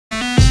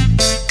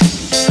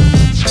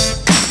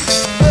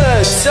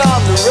It's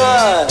on the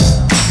run.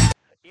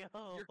 Yo,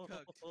 You're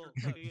cooked.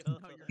 yo. No,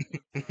 you're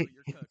cooked, bro.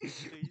 You're cooked.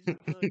 He's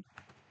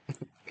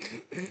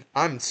cooked.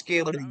 I'm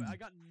scared. I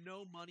got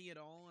no money at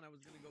all, and I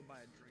was gonna go buy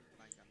a drink,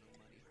 but I ain't got no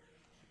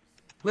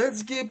money.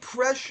 Let's get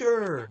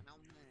pressure.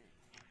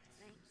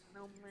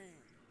 No man.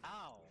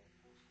 Ow.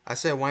 I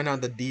said why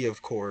not the D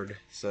of chord?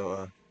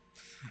 So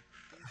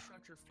You shut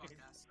your fuck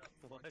ass up.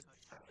 What?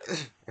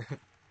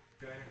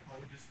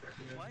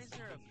 Why is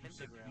there a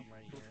pentagram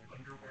right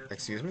here?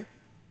 excuse me?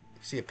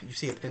 You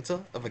see a pinta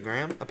of a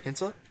gram? A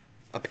pinta?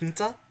 A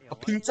pinta? Yeah, A why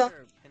is pinta?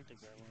 there a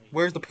pentagram right here?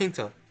 Where's the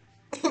pinta?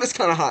 That's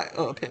kind of hot.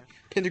 There.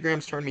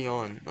 Pentagrams turn me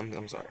on.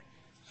 I'm sorry.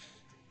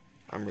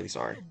 I'm really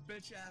sorry. You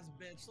bitch ass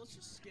bitch. Let's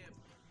just skip.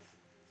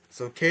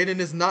 So Caden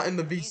is not in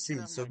the I need to turn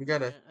VC, up so my- we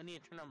gotta. I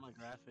need to turn up my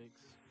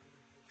graphics.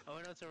 Oh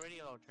no, it's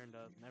already all turned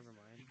up. Never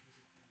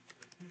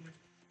mind.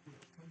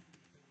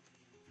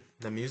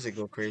 The music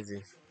go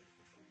crazy.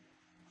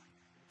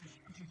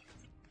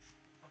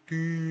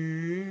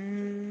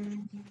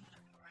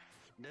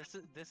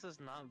 This is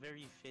not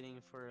very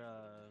fitting for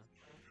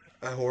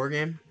A horror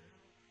game?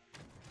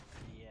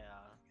 yeah.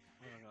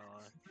 I don't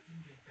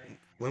know.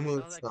 When will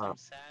it Sounds like some stop?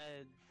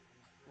 sad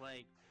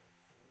like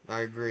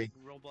I agree.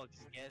 Roblox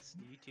guest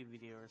YouTube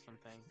video or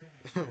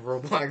something.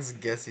 Roblox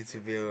guess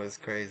YouTube video is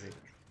crazy.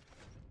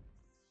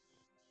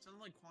 Sounds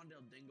like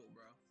Quandale Dingle,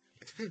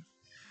 bro.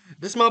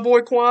 This my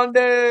boy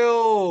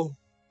Quandale.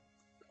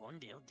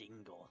 Ondale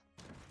Dingle.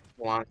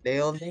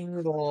 Quandale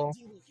Dingle.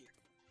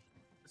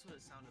 That's what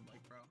it sounded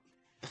like,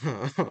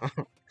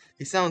 bro.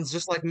 He sounds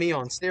just like me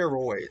on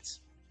steroids.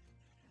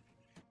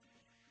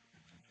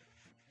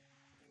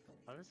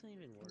 How does that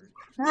even work?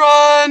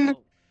 Run!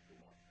 Oh,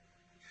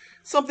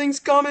 Something's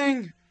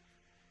coming!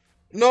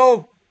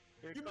 No!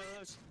 you're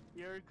cooked.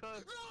 You're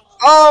cooked.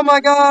 Oh my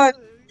god!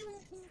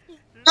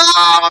 No!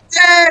 I'm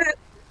dead!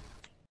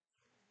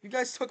 You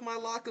guys took my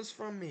lockers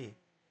from me.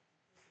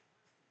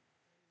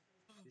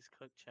 He's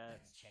cooked, chat.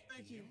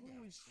 Thank you.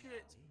 Holy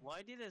shit.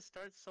 Why did it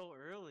start so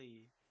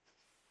early?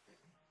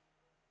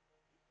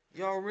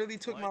 Y'all really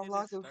took Why my did it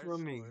lockers start from so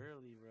me.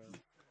 early, bro?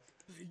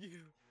 Thank you.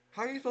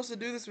 How are you supposed to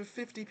do this with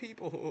 50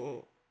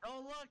 people?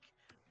 Don't look!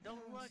 Don't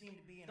look! Seem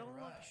to be in Don't a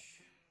look!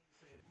 rush.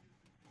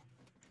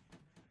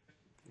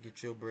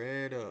 Get your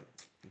bread up.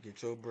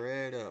 Get your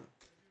bread up.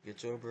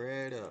 Get your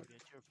bread up.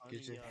 Get your funny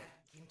Get your- up.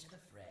 Back into the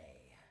fray.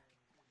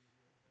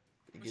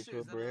 Oh, Get shit,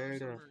 your is that another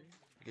bread up. server?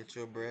 Get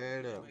your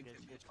bread up. Get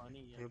your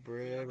funny Your up.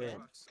 bread Yeah, up.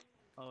 bucks.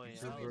 Oh I'm yeah.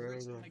 finna be bread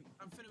rich when up.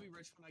 I'm finna be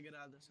rich when I get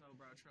out of this hell,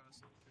 bro.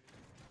 Trust.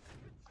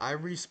 I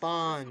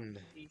respawned.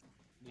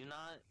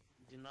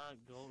 Do not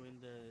go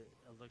into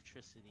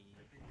electricity.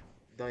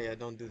 No, yeah,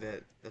 don't do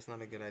that. That's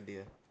not a good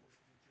idea.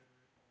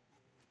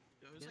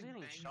 Yo, He's like getting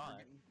banging or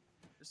shot.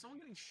 Is someone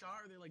getting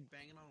shot or are they like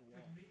banging on a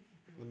wall?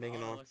 They're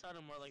banging Oh, on. it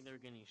sounded more like they were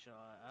getting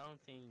shot. I don't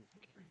think.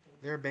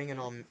 They're banging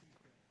on.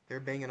 They're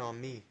banging on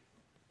me.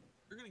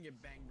 You're gonna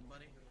get banged,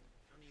 buddy.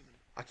 Don't even.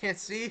 I can't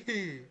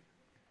see.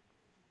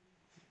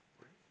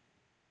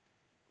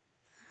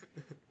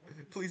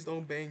 Please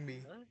don't bang me.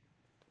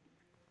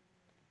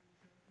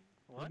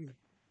 What? What?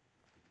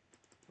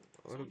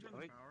 Someone turn the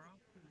Wait. power off?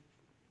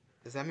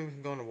 Does that mean we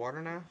can go in the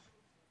water now?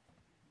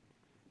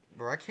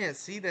 Bro, I can't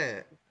see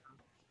that.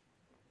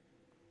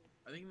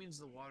 I think it means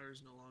the water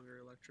is no longer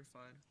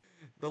electrified.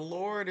 The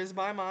Lord is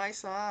by my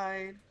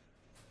side.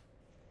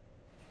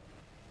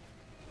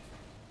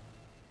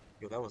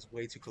 Yo, that was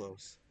way too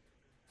close.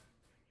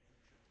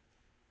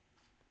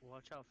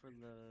 Watch out for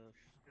the.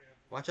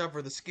 Watch out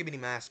for the Skibbity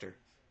Master.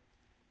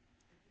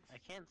 I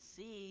can't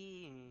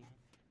see.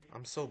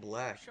 I'm so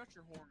black. Shut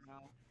your whore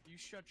mouth. You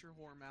shut your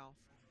whore mouth.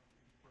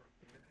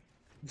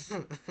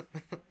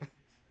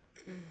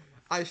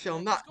 I shall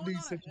What's not going do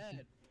on such a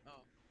ahead? Oh.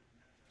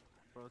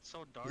 Bro, it's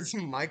so dark. This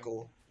is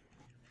Michael.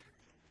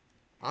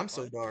 I'm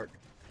so What? dark.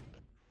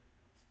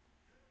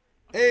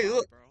 I'm Hey, fucked,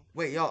 look. bro.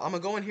 Wait, y'all, I'm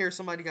gonna go in here.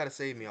 Somebody gotta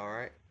save me,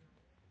 alright?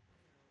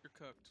 You're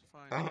cooked.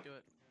 Fine. Oh. Do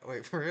it.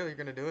 Wait, for real? You're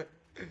gonna do it?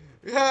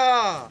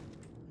 Yeah!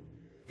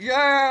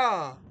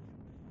 Yeah!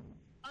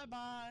 Bye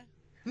bye.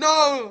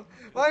 No!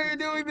 Why are you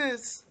doing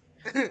this?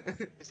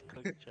 He's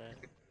cooked, chat.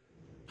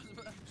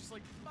 I'm just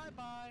like bye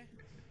bye.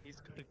 He's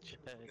cooked,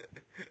 chat.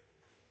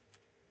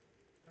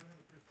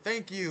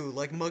 Thank you,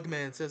 like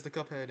Mugman says to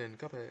Cuphead and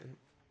Cuphead.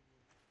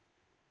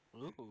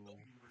 Ooh.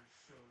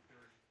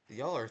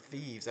 Y'all are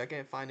thieves. I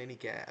can't find any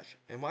cash.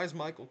 And why does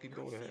Michael keep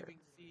You're a going ahead? thieving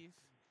thief.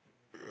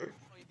 I'll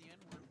call you the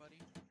N-word, buddy.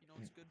 You know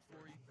it's good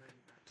for you.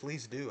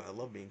 Please do. I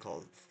love being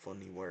called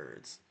funny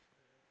words.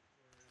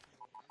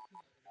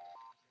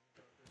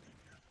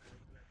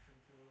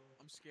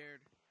 I'm scared.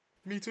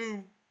 Me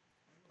too.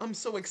 I'm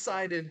so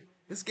excited.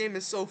 This game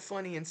is so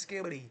funny and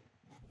scary.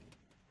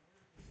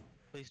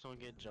 Please don't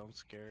get jump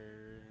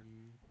scared.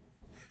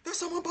 There's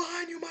someone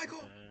behind you, Michael.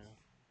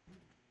 Okay.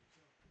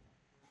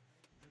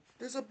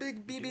 There's a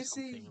big Do BBC.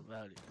 something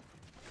about it.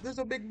 There's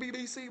a big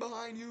BBC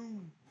behind you.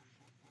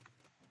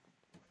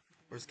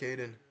 Where's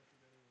Caden?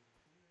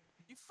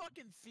 You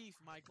fucking thief,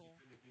 Michael.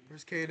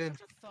 Where's Caden?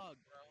 Such a thug,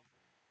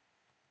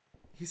 bro.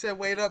 He said,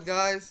 "Wait up,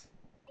 guys."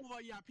 Oh,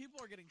 Yeah, people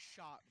are getting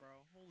shot, bro.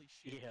 Holy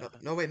shit. Yeah.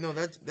 No, wait, no,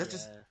 that's Yeah.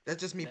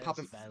 just me That's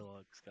popping. bad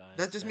looks, guys.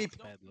 That's just me. That's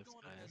Don't bad keep looks,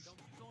 going ahead. guys. Don't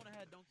keep going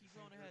ahead. Don't keep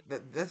going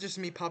ahead. That's just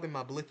me popping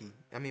my blicky.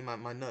 I mean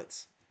my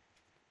nuts.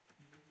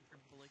 Your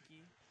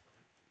blicky.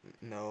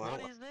 No, I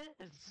What don't. is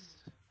this?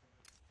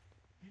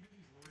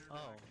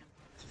 Oh,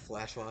 It's a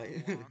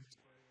flashlight. Blocks.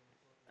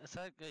 it's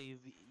like a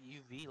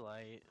UV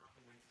light.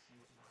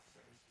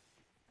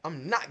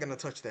 I'm not gonna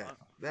touch that.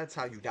 That's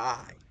how you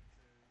die.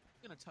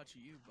 I'm gonna touch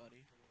you,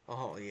 buddy.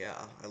 Oh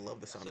yeah, I love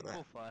the It's sound a of that.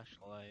 cool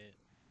flashlight.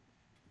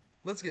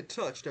 Let's get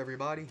touched,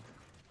 everybody.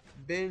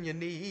 Bend your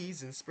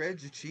knees and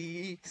spread your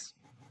cheeks.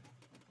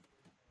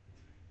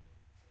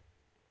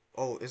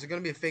 Oh, is it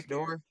gonna be a fake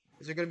door?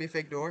 Is there gonna be a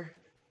fake door?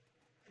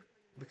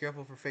 Be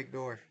careful for fake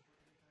door.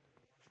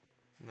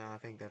 Nah, I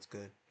think that's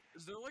good.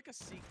 Is there like a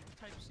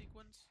type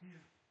sequence?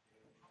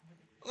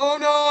 Oh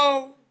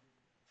no!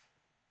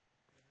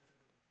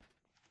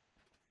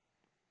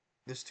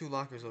 There's 2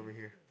 lockers over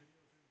here.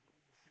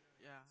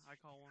 Yeah, I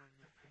call one of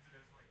them.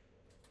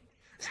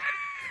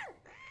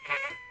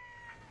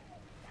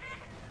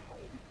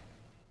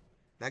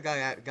 That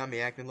guy got me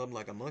acting up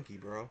like a monkey,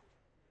 bro.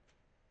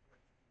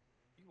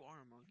 You are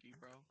a monkey,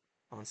 bro.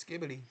 On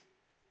Skibbity.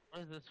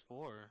 What is this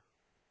for?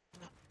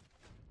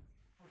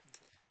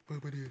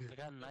 I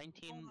got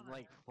 19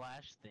 like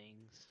flash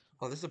things.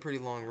 Oh, this is a pretty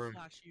long room.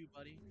 Flash you,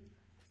 buddy.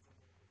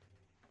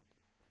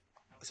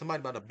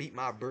 Somebody about to beat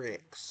my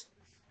bricks.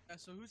 Yeah,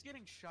 so who's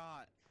getting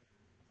shot?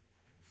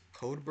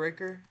 Code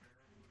breaker?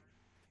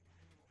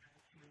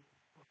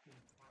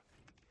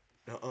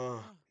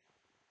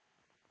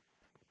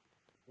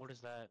 What is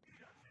that?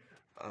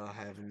 I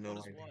have no What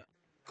is idea. what?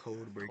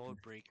 Code breaker.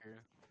 Code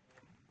breaker.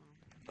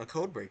 A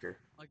code breaker.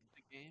 Like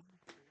the game?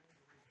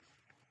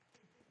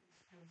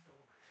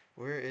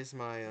 Where is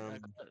my I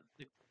got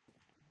the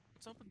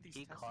What's up with these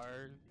key test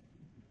card.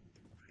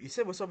 You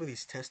said what's up with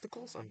these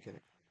testicles? I'm kidding.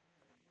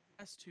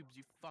 test tubes,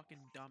 you fucking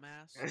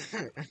dumbass?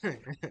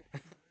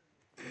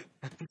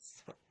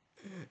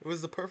 It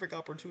was the perfect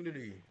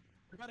opportunity.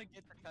 You gotta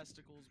get the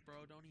testicles,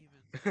 bro. Don't even.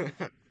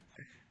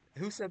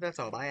 Who said that's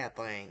a bad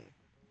thing?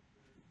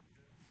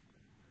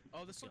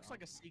 Oh, this looks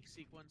like a Seek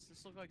sequence.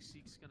 This looks like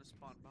Seek's gonna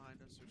spawn behind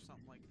us or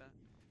something like that.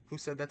 Who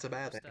said that's a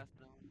bad Most thing?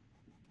 definitely.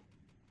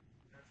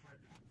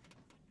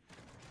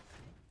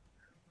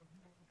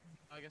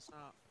 I guess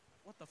not.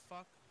 What the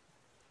fuck?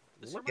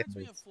 This Look at reminds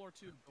me of this. floor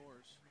 2 of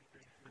Doors.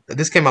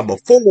 This came out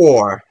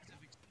before.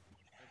 Specific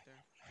sequence right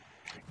there.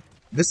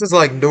 This is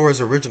like Dora's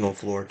original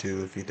floor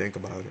too, if you think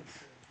about it.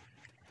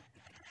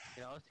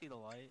 Yeah, I'll see the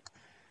light.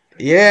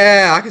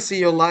 Yeah, I can see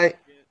your light.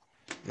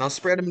 Now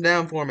spread them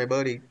down for me,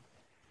 buddy.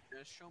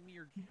 Yeah, show me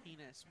your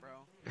penis,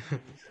 bro.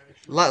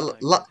 How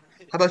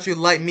about you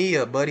light me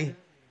up, buddy?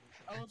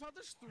 I love how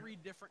there's 3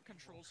 different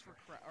controls for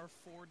or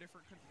 4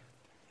 different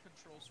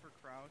controls for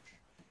crouch.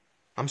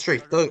 I'm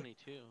straight There's thug. only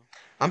 2.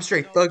 I'm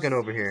straight No, thugging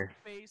over C, here.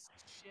 Space,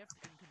 shift,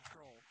 and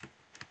control.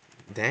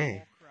 Dang.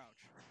 All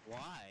crouch.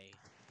 Why?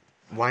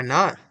 Why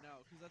not? No,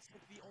 because that's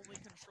like the only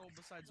control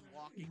besides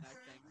walking, I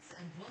think.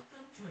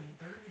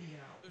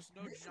 There's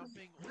no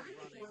jumping or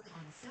running.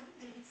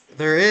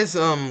 There is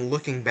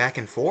looking back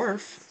and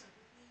forth.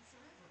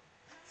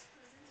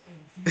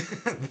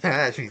 That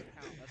actually,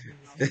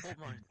 That's Oh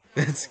my.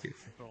 that's good.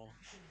 Control.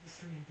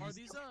 Are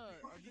these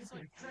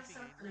like creeping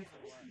angels or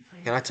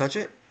what? Can I touch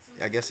it?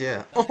 I guess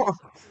yeah. Oh,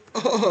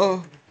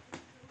 oh,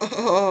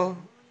 oh.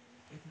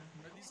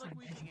 Are these like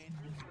weeping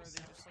angels or are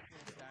they just like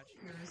little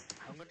statues?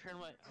 I'm gonna turn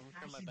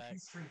my back.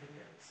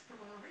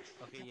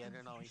 Okay, yeah,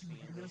 they're not weeping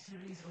angels.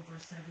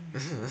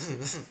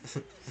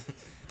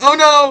 Oh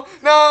no,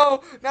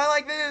 no, not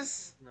like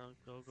this. No,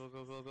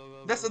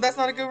 go. That's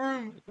not a good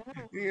room.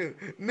 Yeah,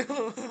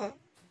 no.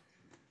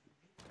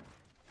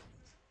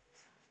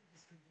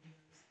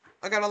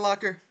 I got a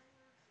locker.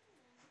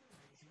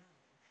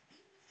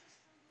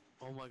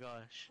 Oh my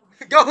gosh.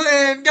 Go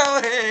in, go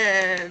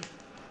in.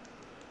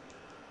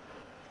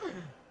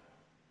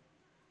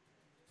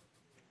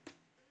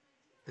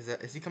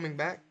 Is he coming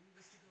back?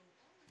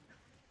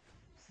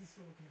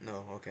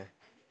 No, okay.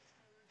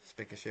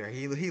 Speak a share.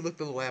 He looked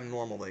a little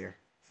abnormal there.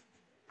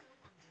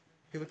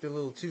 He looked a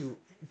little too.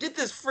 Get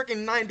this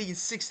freaking 90s,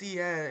 60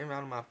 ad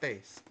out of my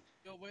face.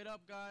 Yo, wait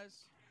up, guys.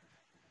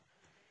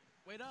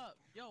 Wait up.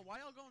 Yo, why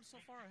y'all going so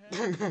far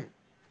ahead?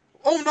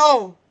 Oh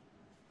no!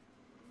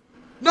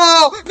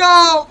 No!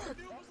 No! Dude,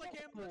 it was like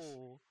ambush.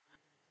 Oh.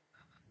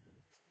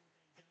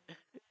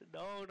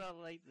 No, not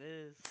like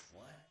this.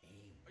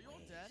 Are you all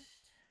dead?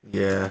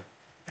 Yeah.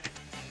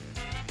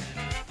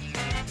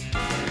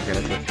 I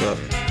got cooked up.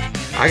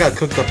 I got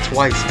cooked up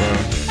twice,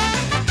 man.